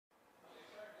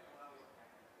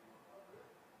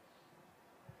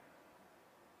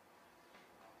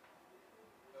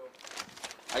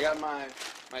I got my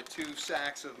 2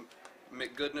 sacks of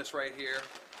McGoodness right here.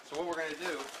 So what we're going to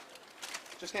do,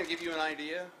 just kind of give you an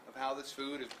idea of how this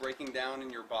food is breaking down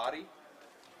in your body.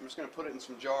 I'm just going to put it in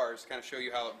some jars to kind of show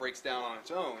you how it breaks down on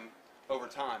its own over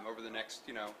time, over the next,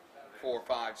 4,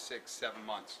 5, 6, 7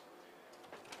 months.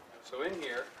 So in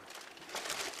here,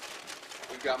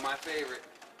 we've got my favorite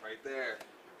right there,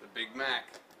 the Big Mac.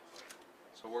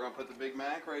 So we're going to put the Big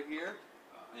Mac right here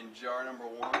in jar number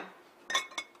 1.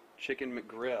 Chicken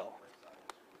McGrill.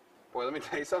 Boy, let me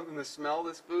tell you something, the smell of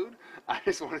this food, I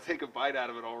just want to take a bite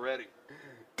out of it already.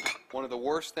 One of the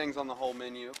worst things on the whole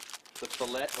menu, the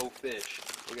filet o fish.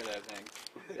 Look at that thing.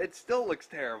 It still looks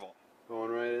terrible.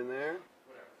 Going right in there.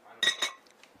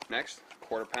 Next,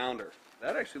 quarter pounder.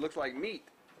 That actually looks like meat.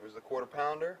 There's the quarter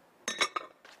pounder.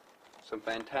 Some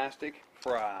fantastic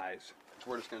fries.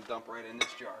 We're just going to dump right in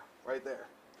this jar, right there.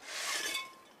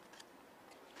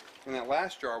 In that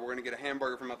last jar, we're going to get a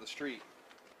hamburger from up the street,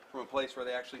 from a place where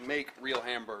they actually make real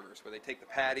hamburgers, where they take the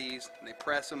patties and they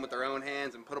press them with their own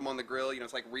hands and put them on the grill.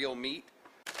 It's like real meat.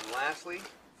 And lastly,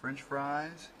 French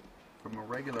fries from a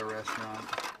regular restaurant.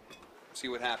 See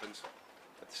what happens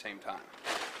at the same time.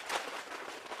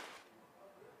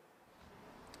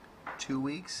 2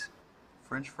 weeks,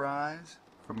 French fries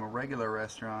from a regular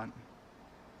restaurant.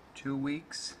 2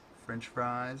 weeks, French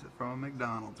fries from a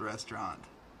McDonald's restaurant.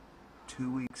 2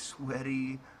 weeks,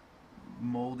 sweaty,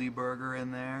 moldy burger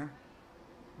in there.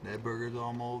 That burger's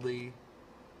all moldy.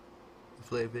 The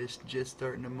filet of fish just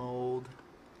starting to mold.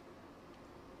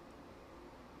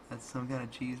 That's some kind of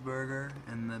cheeseburger.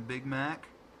 And the Big Mac,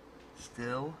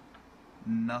 still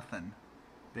nothing.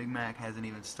 Big Mac hasn't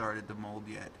even started to mold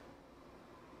yet.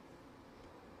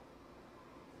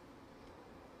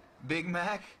 Big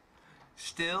Mac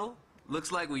still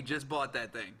looks like we just bought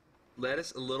that thing.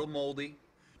 Lettuce a little moldy.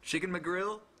 Chicken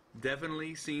McGrill,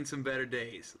 definitely seen some better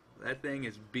days. That thing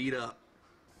is beat up.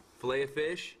 Filet of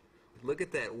fish, look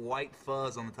at that white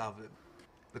fuzz on the top of it.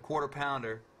 The quarter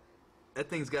pounder,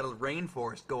 that thing's got a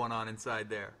rainforest going on inside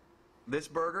there. This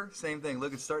burger, same thing.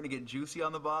 Look, it's starting to get juicy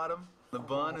on the bottom. The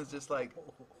bun is just like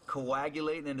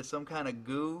coagulating into some kind of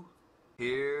goo.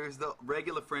 Here's the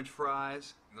regular French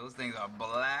fries. Those things are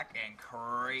black and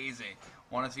crazy.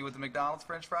 Want to see what the McDonald's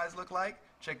French fries look like?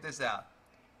 Check this out.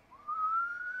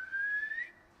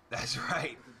 That's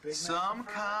right. Some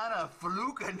kind of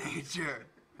fluke of nature.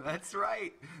 That's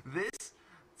right. This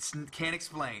can't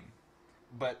explain.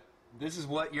 But this is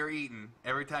what you're eating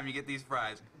every time you get these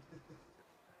fries.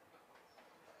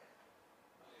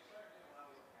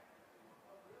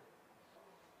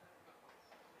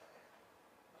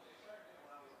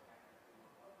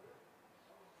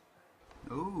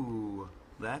 Ooh,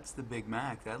 that's the Big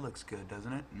Mac. That looks good,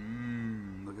 doesn't it?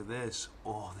 Mmm, look at this.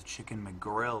 Oh, the chicken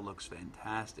McGrill looks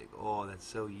fantastic. Oh, that's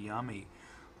so yummy.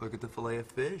 Look at the filet of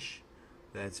fish.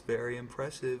 That's very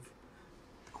impressive.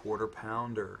 Quarter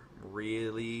pounder,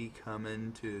 really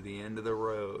coming to the end of the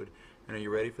road. And are you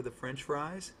ready for the French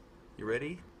fries? You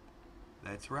ready?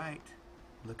 That's right.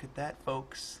 Look at that,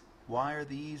 folks. Why are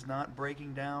these not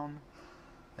breaking down?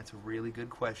 That's a really good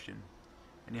question.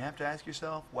 And you have to ask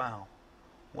yourself, wow,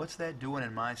 what's that doing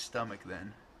in my stomach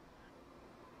then?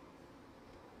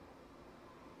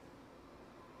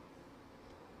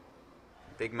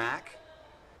 Big Mac,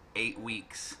 8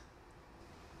 weeks.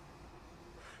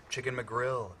 Chicken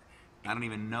McGrill. I don't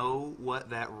even know what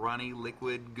that runny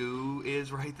liquid goo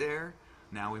is right there.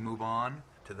 Now we move on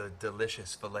to the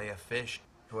delicious filet of fish.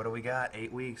 What do we got?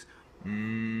 8 weeks.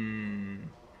 Mmm,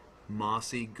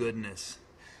 mossy goodness.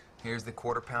 Here's the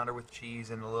quarter pounder with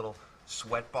cheese and the little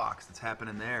sweat box that's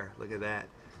happening there. Look at that.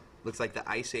 Looks like the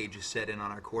ice age is set in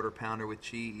on our quarter pounder with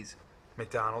cheese.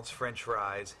 McDonald's French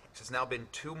fries. It's now been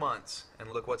 2 months,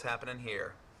 and look what's happening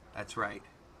here. That's right.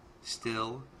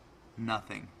 Still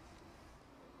nothing.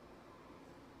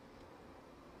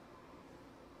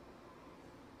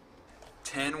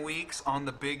 "10 weeks on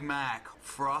the Big Mac.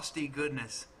 Frosty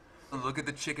goodness. Look at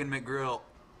the chicken McGrill.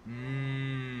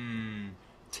 Mmm.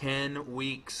 10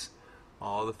 weeks.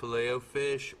 Oh, the filet o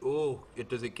fish. Oh,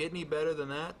 does it get any better than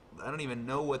that? I don't even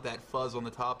know what that fuzz on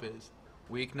the top is.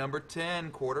 Week number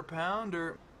 10, quarter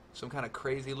pounder. Some kind of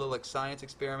crazy little like science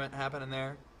experiment happening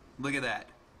there. Look at that.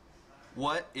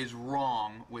 What is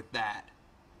wrong with that?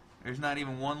 There's not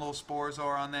even one little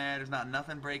sporosaur on there. There's not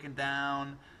nothing breaking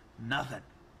down. Nothing.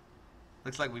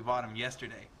 Looks like we bought them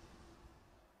yesterday.